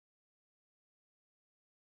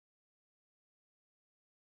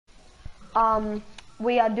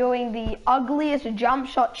we are doing the ugliest jump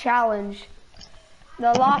shot challenge.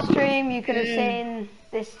 The last stream you could have seen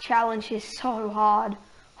this challenge is so hard.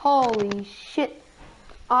 Holy shit.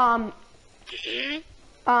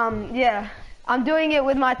 Yeah. I'm doing it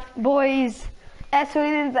with my boys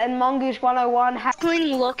AirSwedens and Mongoose 101.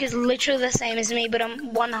 Cleaning lock is literally the same as me, but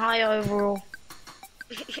I'm one higher overall.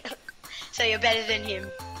 So you're better than him.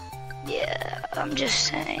 Yeah, I'm just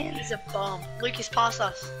saying. He's a bum. Lucas, pass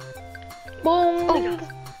us. Boom. Oh.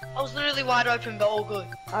 I was literally wide open, but all good.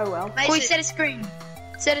 Oh well. Boy, set a screen.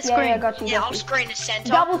 Set a screen. Yeah, got you. Yeah, I'll screen the center.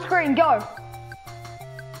 Double screen, go.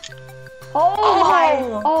 Oh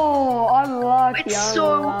my! Oh, unlucky. It's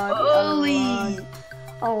so early.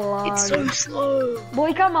 Unlucky. It's so slow.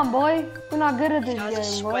 Boy, come on, boy. We're not good at this Guys are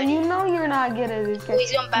game, boy. sweaty. You know you're not good at this game.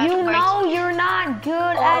 He's on back You and know you're not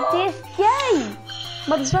good at this game,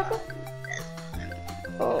 motherfucker.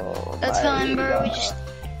 Oh, That's fine, bro. We just.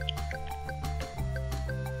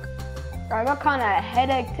 I got kind of a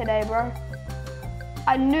headache today, bro.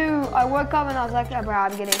 I woke up and I was like, oh, bro,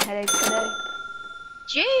 I'm getting a headache today.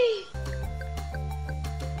 Gee.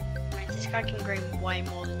 Man, this guy can green way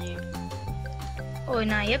more than you. Oh,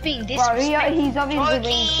 no, you're being Bro, disrespectful. he's obviously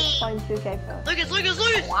Joking. playing 2K first. Lucas!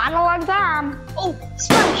 One long time. Oh,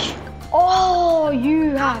 smash! Oh,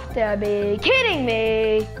 you have to be kidding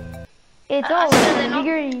me. It's all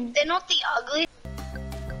green. They're not the ugly.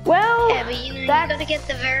 Well, Yeah, but you gotta get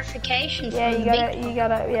the verification. Yeah, you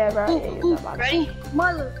gotta, yeah, bro. Yeah, Ready?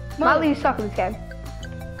 Milo. Milo, you suck in this game.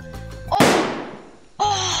 Oh!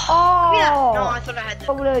 Yeah. Oh! No, I thought I had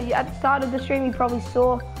that. At the start of the stream, you probably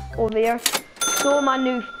saw my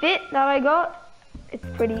new fit that I got. It's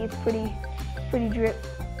pretty drip.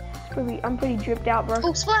 I'm pretty dripped out, bro.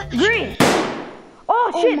 Oh, splash! Green!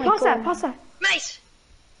 Oh shit, my pass God. that. Mace!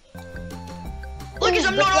 Lucas,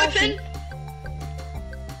 I'm not open!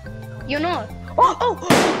 You're not. Oh!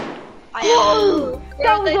 I Whoa!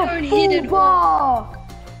 That was they a don't full hit it bar!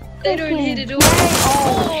 They don't hit it all.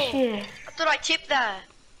 Oh shit. I thought I tipped that.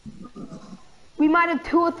 We might have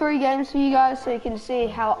 2 or 3 games for you guys so you can see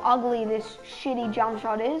how ugly this shitty jump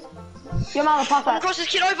shot is. Your mama, pass I'm that. across this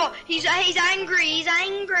kid over. He's angry.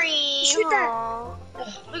 Shoot that.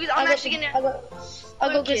 Lucas, I'm actually gonna. I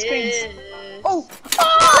got good screens. Oh!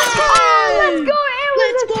 Let's go! It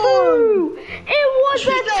was a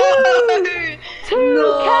 2!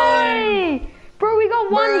 2K! Bro, we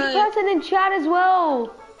got one person in chat as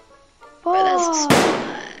well. Bro, that's a Oh.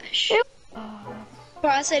 smash. Bro,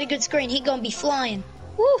 I said a good screen. He gonna be flying.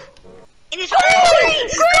 Woo! In his Green!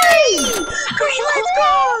 Green, let's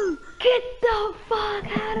go! Get the fuck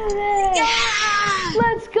out of there! Yeah!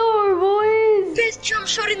 Let's go, boys! Best jump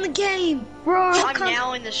shot in the game. Bro, I'm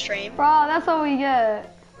now in the stream. bro, that's all we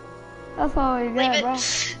get. That's all we Leave get, it. bro.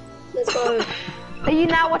 Let's go. Are you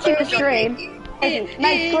now watching the stream?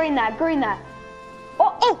 Mate, green that.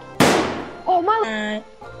 Oh, my.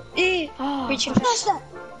 Oh, Reaching for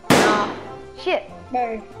that. shit.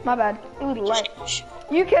 Bro. My bad. It was late.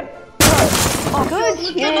 You can. Oh, good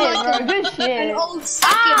shit, bro. Good An shit. old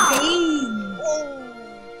sucker bean.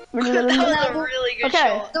 That was a really good Okay.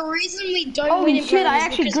 shot. The reason we don't win Holy in shit, Pro I is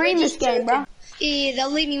actually because greened we're this just game, bro. Yeah,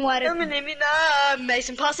 they'll leave me wide open.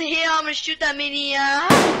 Mason, pass it here. I'm gonna shoot that mini.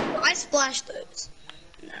 I splashed those.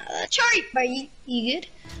 Nah, that's Cherry. Bro, you good?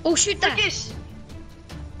 Oh, shoot that. Lucas.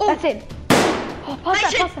 That's it. Oh,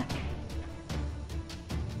 pass that.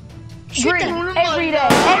 Shoot Green.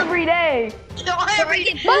 that. Every day. No, every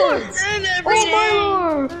day. Boom. And Oh, every day. my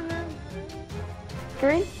lord.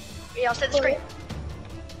 Green? Yeah, I'll set the screen.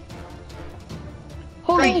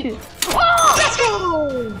 Holy Green. shit.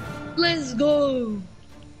 Oh! Let's go.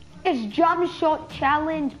 It's jump shot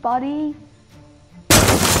challenge, buddy.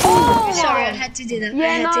 Oh, sorry, I had to do that. I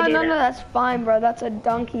Yeah, had to do no, that. that's fine, bro. That's a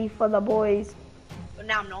donkey for the boys. But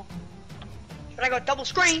now I'm not. But I got double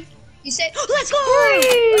screen. You said, let's go.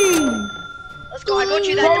 Green! Let's go. I got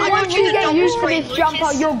you Bro, that. I once got you you the get double used to screen. this jump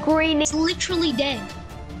shot, you're green. It's literally dead.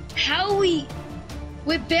 How are we?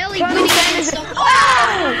 We're barely Turn winning the against game them.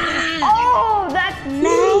 Oh, that's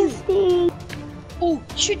nasty. Oh,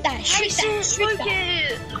 shoot that. Shoot that. Shoot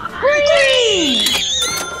that. Green!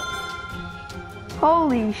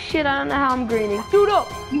 Holy shit, I don't know how I'm greening. Shoot up.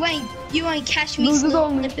 You ain't catch me Lose it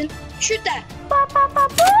on me. slipping. Shoot that. Ba, ba, ba,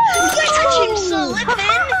 ba. We catch him slipping.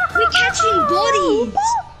 We catching bodies.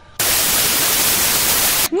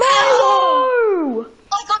 Milo!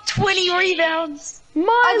 I got 20 rebounds.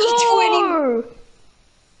 Milo!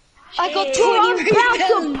 I got 20 Dude, I'm about to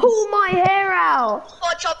rebounds. pull my hair out.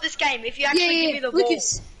 Clutch up this game if you actually give me the ball.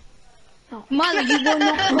 Lucas. Milo, you will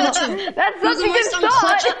not clutch him. That's You're such the a good most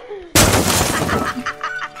start.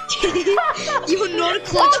 unclutch- You're not a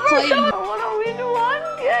clutch player.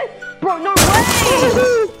 Bro, no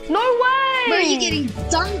way! No way! Bro, you're getting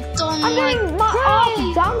dunked on. I'm getting my ass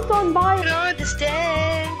dunked on by. I don't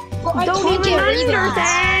understand. Bro, I Don't can't even get rid of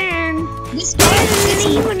that. understand. This game Didn't is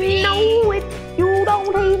even know it. You don't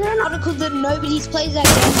even know. article that nobody's played that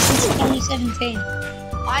game since 2017.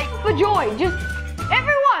 For joy, just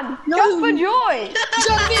everyone, No. jump for joy.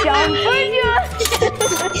 Jump for joy.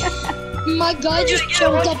 My guy just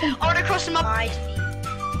jumped up and... I wanna cross him up.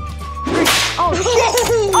 Oh shit!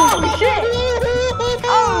 Oh shit!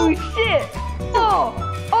 Oh shit! Oh!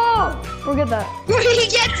 Forget that. Bro, he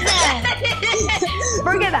gets that!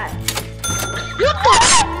 Forget that.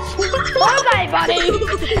 Okay, buddy.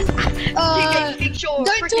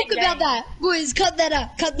 Don't talk about that. Boys, cut that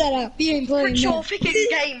up. Cut that up. You ain't playing It's your that. freaking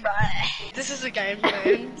game, right? This is a game,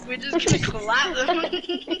 man. We're just gonna collab them.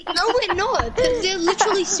 No, we're not. They're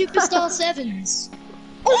literally Superstar 7s.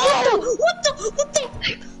 Oh, what the?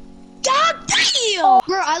 God damn!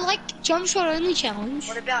 Bro, I like Jumpshot only challenge.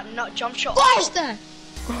 What about not jump shot? Flash that!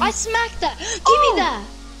 I smacked that! Give me that!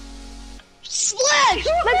 Splash!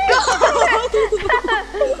 Let's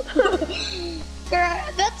go. Bro,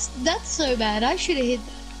 that's so bad. I should have hit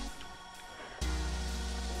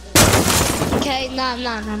that. Okay, no.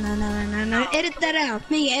 Edit that out.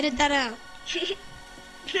 Me, edit that out.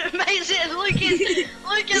 Amazing, Lucas,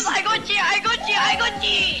 I got you!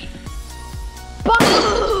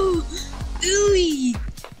 Ooey!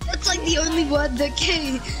 That's like the only word that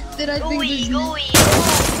I think is... Ooey.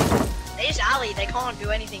 There's Ali, they can't do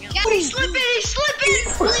anything else. Yeah, He's slipping! He's slipping!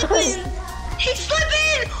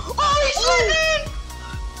 Oh, he's slipping!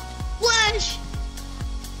 Flash!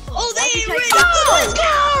 Oh, they ain't take ready! that? Let's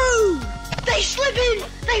go! They slipping!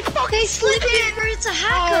 They fucking slipping! Bro, it's a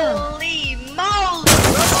hacker! Holy moly!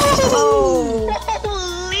 Oh.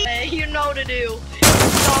 Holy! You know what to do.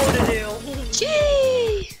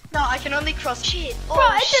 Gee! No, I can only cross shit. Bro,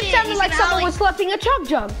 it just sounded like someone was slapping a chug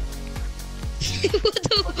jump. What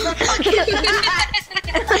the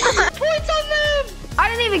Points on them! I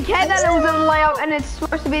didn't even care that it was a layup and it's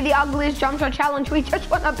supposed to be the ugliest jump shot challenge. We just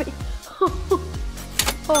wanna be.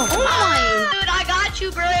 Oh my! Dude, I got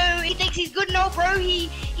you, bro. He thinks he's good, no, bro. He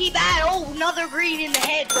bad. Oh, another green in the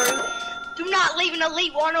head, bro. Do not leave an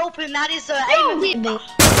elite one open. That is aim. What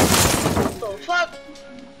the fuck?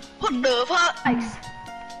 What the fuck? Thanks.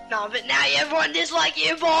 No, but now everyone dislike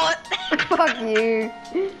you, bot. Fuck you.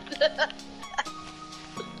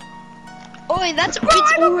 Oh, that's Bro,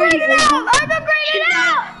 I got graded out! I got graded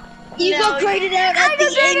out! You got graded out I at the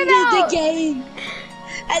got graded end out. of the game.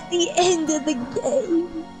 At the end of the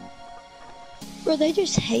game. Bro, they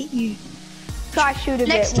just hate you. Try shoot a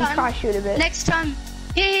Next bit. We time. try shoot a bit. Next time.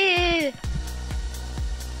 Yeah.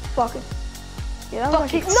 Fuck it. Yeah, that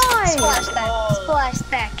was Fuck it. nice! Splash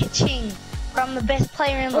that. Ka-ching. Bro, I'm the best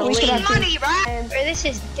player in the Oh, we should league. have Money, right? And Bro, this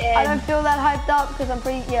is I dead. don't feel that hyped up because I'm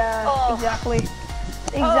pretty. Yeah, Oh. exactly.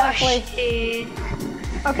 Oh, Exactly. shit.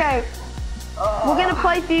 Okay. We're gonna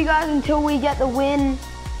play for you guys until we get the win.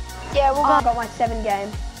 Yeah, we're I going. got my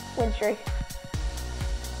 7-game win streak.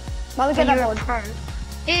 Mother, Oh, get that you're a board. pro.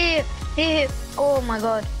 Yeah. Oh my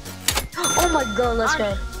god. Oh my god, let's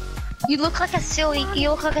go. You look like a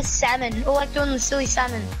salmon. Or like doing the silly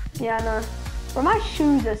salmon. Yeah, I know. Bro, my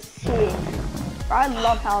shoes are sick. Bro, I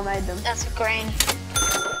love how I made them. That's a green.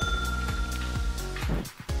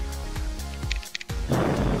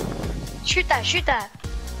 Shoot that.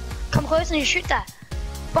 Come close and you shoot that.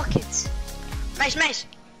 Buckets. Mace.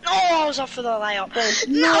 No, I was off for the layup.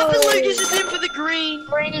 No. No, but Lucas is in for the green.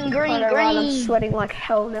 Green. Alright, I'm sweating like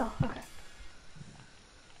hell now. Okay.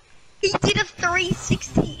 He did a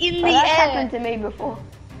 360 in the That's air. happened to me before.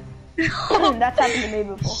 That's happened to me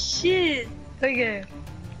before. Shit. Okay.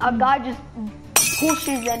 A guy just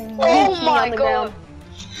pushes and Oh hits me my on the god.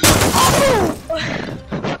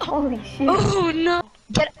 ground. Holy shit. Oh no.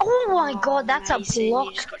 Oh my god, that's a block.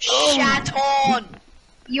 You just got shat on.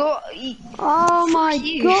 Oh my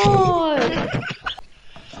you. god.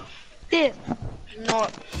 There.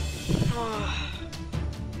 Not.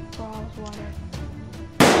 Bro, I was wondering.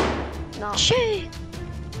 No. Shit.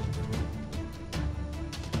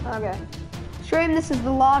 Okay. Stream, this is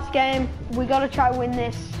the last game. We gotta try win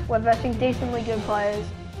this. We're versing decently good players.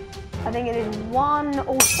 I think it is 1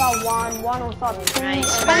 All-Star 1, 1 All-Star 2, and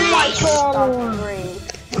 1 All-Star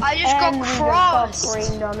 3. I just And got we just crossed. got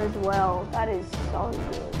green done as well. That is so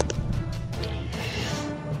good.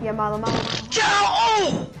 Yeah, mother.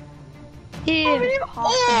 Oh!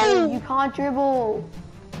 Yeah. You can't dribble.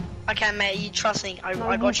 Okay, mate, you trust me. I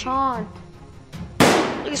No, got you you. can't.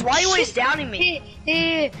 Lucas, why are you always downing me?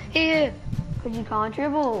 Here. Because you can't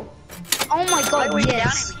dribble. Oh my god, Wait,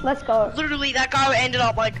 yes. down. Let's go. Literally, that guy ended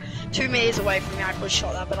up like 2 meters away from me. I could have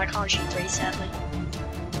shot that, but I can't shoot 3, sadly.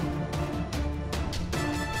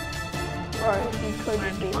 Bro, he could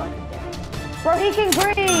just be like a dick. Bro, he can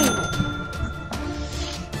green!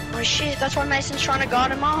 Oh shit, that's why Mason's trying to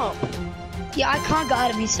guard him up. Yeah, I can't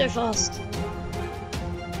guard him, he's so fast.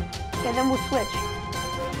 Okay, then we'll switch.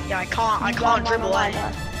 Yeah, I can't dribble,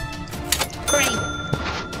 Green.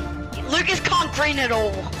 Lucas can't green at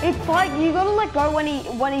all. It's like, you gotta let go when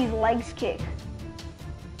his legs kick.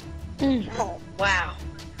 Oh, wow.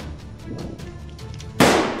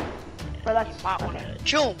 Bro, that's... Might want to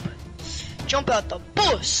jump. Jump out the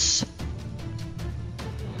bus.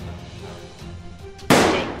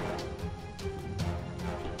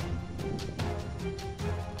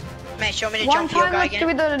 Mate, you want me to One jump your time, guy let's again?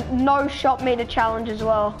 do the no shot meter challenge as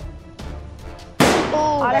well.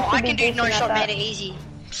 Oh, I'd actually I be can do no decent at shot that. meter easy.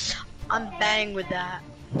 I'm bang with that.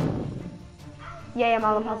 Yeah, I'm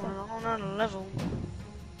I'm on a whole nother level.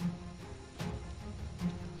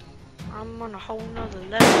 I'm on a whole nother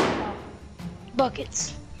level.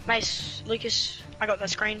 Buckets. Mace, Lucas, I got that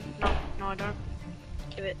screen. No, I don't.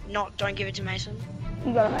 Don't give it to Mason.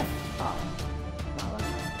 You got it, mate. Oh.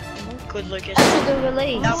 Good, Lucas. That's a good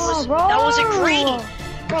release. That was a green.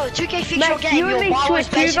 Bro, 2K fix your Mate, game. you and Your me bar was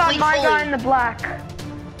switch. You got basically my guy full. in the black.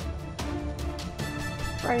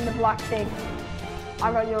 Wearing the black thing.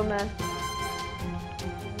 I got your man.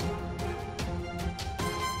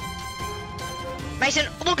 Mason,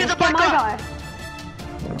 look at the Get black my guy. guy.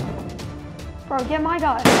 Bro, get my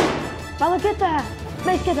guy. Milo, get that.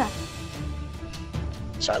 Mace, get that.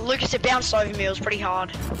 So Lucas, it bounced over me. It was pretty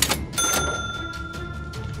hard.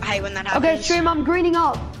 I hate when that happens. Okay, Stream, I'm greening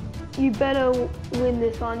up. You better win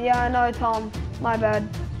this one. Yeah, I know, Tom. My bad.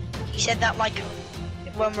 He said that like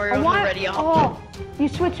when we were Oh, why- already up. Oh, you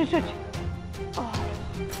switch. Oh.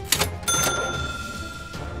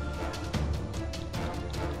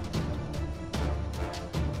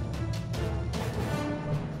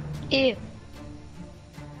 Ew.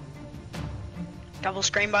 Double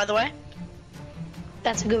screen, by the way.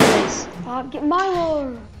 That's a good release. Get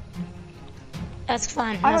Milo. That's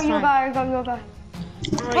fine. I That's got your fine. guy. I got your guy.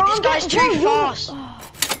 Bro, this guy's too fast.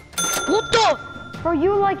 What the? Bro,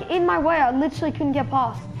 you were like in my way. I literally couldn't get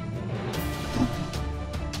past.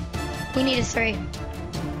 We need a 3.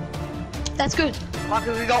 That's good. Lucky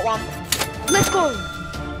we got one. Let's go.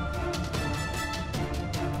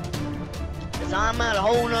 Cause I'm at a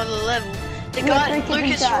whole nother level. The Yeah, guy, three kids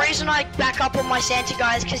Lucas, the inside. reason I back up on my Santa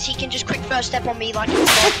guy is because he can just quick first step on me like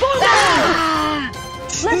Let's go!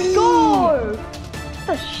 Let's go! Get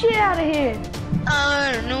the shit out of here.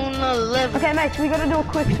 another level. Okay, mates, we gotta do a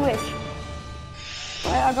quick switch.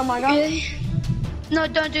 Wait, I got my guy. Really? No,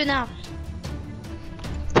 don't do now.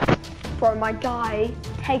 Bro, my guy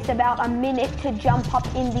takes about a minute to jump up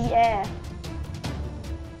in the air.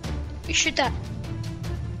 You shoot that.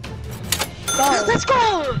 Go. Let's go!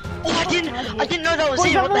 Oh, I didn't know that was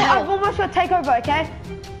Boys, it. What the I've hell? almost got takeover, okay?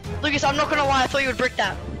 Lucas, I'm not gonna lie. I thought you would brick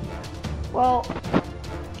that. Well...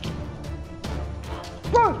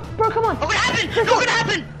 Bro, come on. Not gonna happen. Not gonna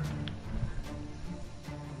happen.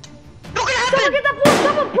 Not gonna Someone happen. get that ball,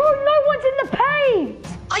 someone, bro, no one's in the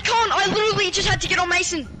paint. I can't. I literally just had to get on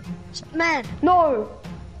Mason. Man. No.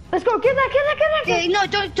 Let's go, get that. Yeah, no,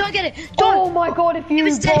 don't get it. Oh Don't. my god, if you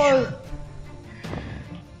was go. dead.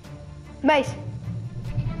 Mace,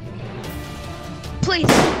 Please.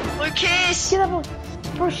 Lucas. get that ball.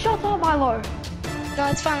 Bro, shut up, Milo. No,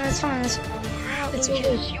 it's fine. It's all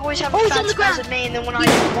good. You always have Oh, a it's on fat the spaz ground. at me, and then when I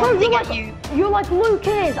Bro, do one thing at you, you're like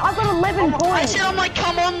Lucas. I've got 11 I points. said I'm like,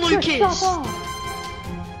 come on, Just Lucas. shut up.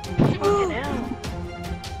 Fucking hell.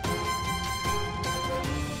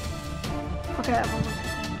 Okay, I'm almost.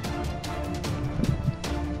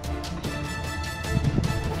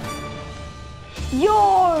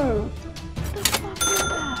 Yo! What the fuck is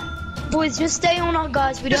that? Boys, just stay on our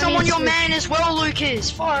guys. We Because don't I'm on need your to- man as well,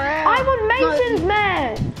 Lucas. Far out. I'm on Mason's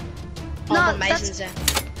man. I'm No, on Mason's then.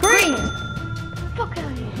 Green. Fuck out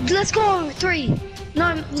of here. Let's go. 3.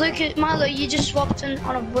 No, Lucas, Milo, you just swapped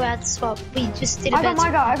on a bad swap. We just did a I got bad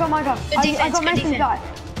my guy. I got my guy. I defense, got good Mason's defense. guy.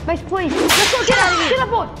 Mace, please. Let's go. Get out of here. Get that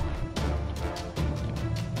board.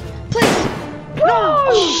 Please.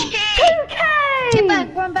 Bro! Shit. 2K! Get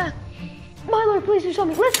back. Run back. Milo, please do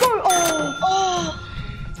something. Let's go. Oh.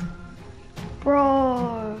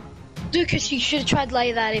 Bro. Lucas, you should have tried to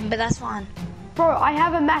lay that in, but that's fine. Bro, I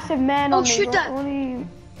have a massive man on me. shoot bro. that. What do you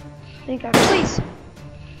think I Please.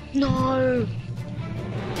 No.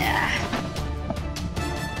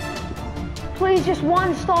 Please, just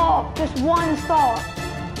one stop. Just one stop.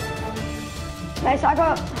 Mace, I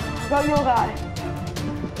got... Go your guy.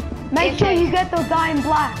 Make sure you get the guy in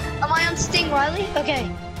black. Am I on Sting, Riley? Okay.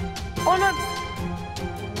 Oh no.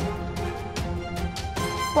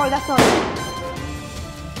 Bro, that's not it.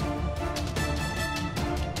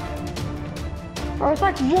 Bro, it's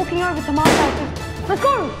like walking over to my side. Let's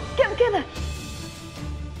go! Get there!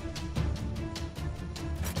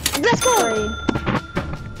 Let's go! 3.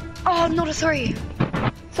 Oh, not a 3.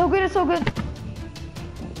 So good, it's so good.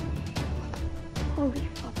 Holy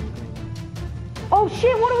fucking good. Oh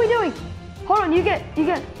shit, what are we doing? Hold on, you get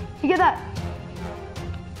that.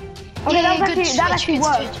 Okay, Yeah, that actually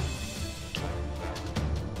worked.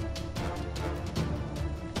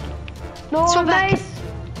 No, Swap back. nice.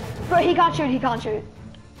 Bro, he can't shoot.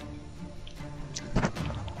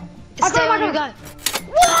 Stay on your guy.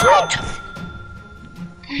 What?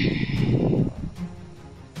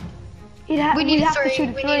 We need have 3. to shoot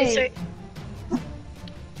a 3.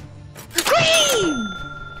 Green!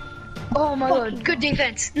 Oh my god, good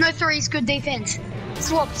defense. No 3s, good defense.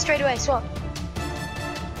 Swap, straight away, swap.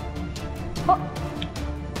 Oh.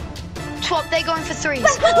 Swap, they're going for 3s.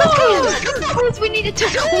 Let's go! Let's go! We need a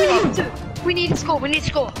 2. We need to score.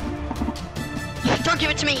 Don't give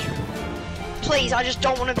it to me. Please, I just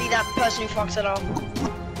don't want to be that person who fucks it up.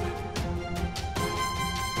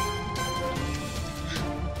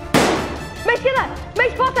 Mace, get that!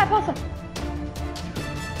 Mace, pass that!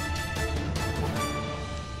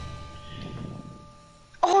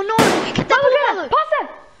 Oh no! Get that ball! Pass that!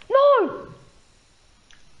 No!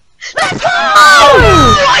 Let's go!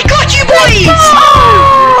 Oh, I got you, boys!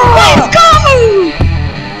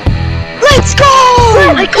 Let's go!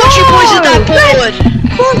 I got you, boys, with that board!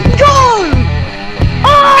 Let's go!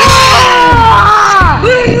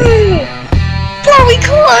 Bro, we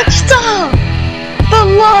clutched up! The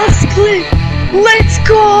last clip! Let's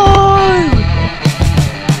go!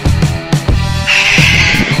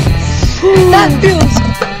 That feels...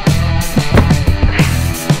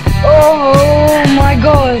 Oh my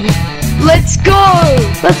god! Let's go!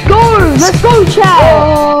 Let's go, chat!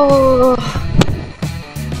 Oh!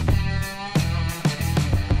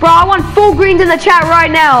 Bro, I want full greens in the chat right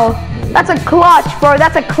now. That's a clutch, bro.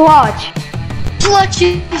 That's a clutch. Clutch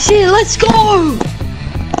it, let's go!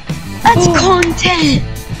 That's content!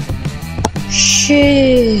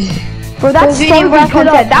 Shit. Bro, that's so good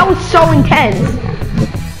content. That was so intense.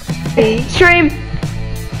 Stream,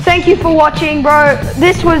 thank you for watching, bro.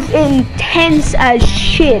 This was intense as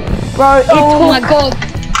shit, bro. Oh my god.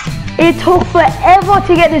 It took forever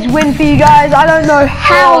to get this win for you guys. I don't know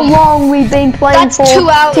how long we've been playing for 2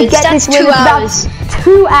 hours. to get this win. That's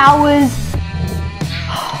 2 hours.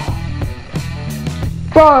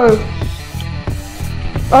 Bro.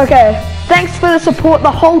 Okay. Thanks for the support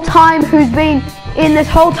the whole time, who's been in this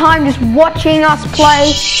whole time just watching us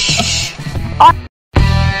play.